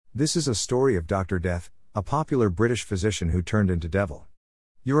This is a story of Dr. Death, a popular British physician who turned into devil.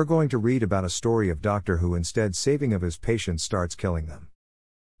 You are going to read about a story of doctor who, instead saving of his patients, starts killing them.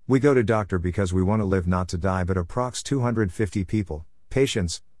 We go to doctor because we want to live, not to die, but approx 250 people,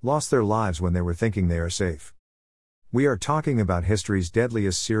 patients, lost their lives when they were thinking they are safe. We are talking about history's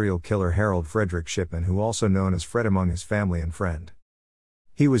deadliest serial killer, Harold Frederick Shipman, who also known as Fred among his family and friend.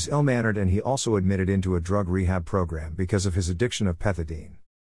 He was ill-mannered and he also admitted into a drug rehab program because of his addiction of pethidine.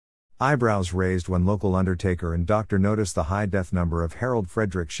 Eyebrows raised when local undertaker and doctor noticed the high death number of Harold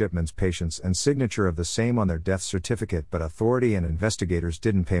Frederick Shipman's patients and signature of the same on their death certificate, but authority and investigators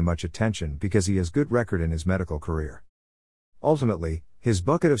didn't pay much attention because he has good record in his medical career. Ultimately, his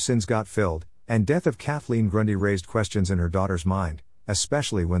bucket of sins got filled, and death of Kathleen Grundy raised questions in her daughter's mind,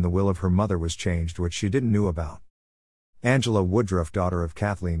 especially when the will of her mother was changed, which she didn't know about. Angela Woodruff, daughter of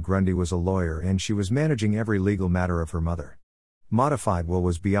Kathleen Grundy, was a lawyer and she was managing every legal matter of her mother. Modified will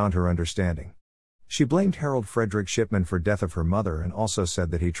was beyond her understanding. She blamed Harold Frederick Shipman for death of her mother and also said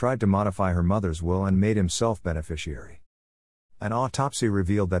that he tried to modify her mother's will and made himself beneficiary. An autopsy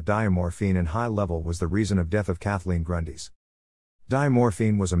revealed that diamorphine in high level was the reason of death of Kathleen Grundy's.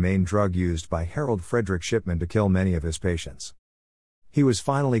 Diamorphine was a main drug used by Harold Frederick Shipman to kill many of his patients. He was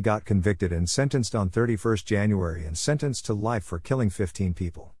finally got convicted and sentenced on 31st January and sentenced to life for killing 15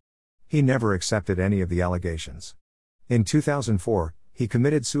 people. He never accepted any of the allegations. In 2004, he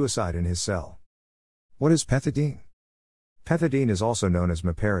committed suicide in his cell. What is pethidine? Pethidine is also known as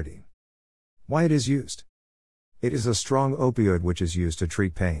meperidine. Why it is used? It is a strong opioid which is used to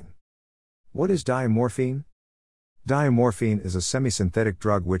treat pain. What is diamorphine? Diamorphine is a semisynthetic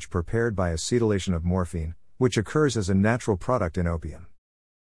drug which prepared by acetylation of morphine, which occurs as a natural product in opium.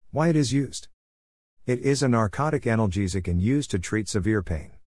 Why it is used? It is a narcotic analgesic and used to treat severe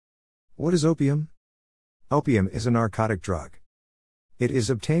pain. What is opium? Opium is a narcotic drug. It is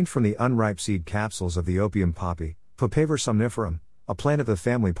obtained from the unripe seed capsules of the opium poppy, Papaver somniferum, a plant of the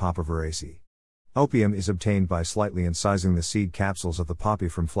family Papaveraceae. Opium is obtained by slightly incising the seed capsules of the poppy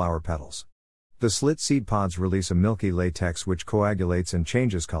from flower petals. The slit seed pods release a milky latex which coagulates and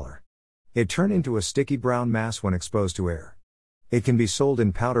changes color. It turns into a sticky brown mass when exposed to air. It can be sold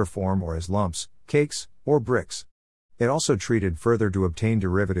in powder form or as lumps, cakes, or bricks. It also treated further to obtain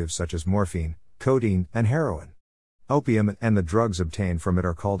derivatives such as morphine, codeine, and heroin. Opium and the drugs obtained from it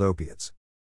are called opiates.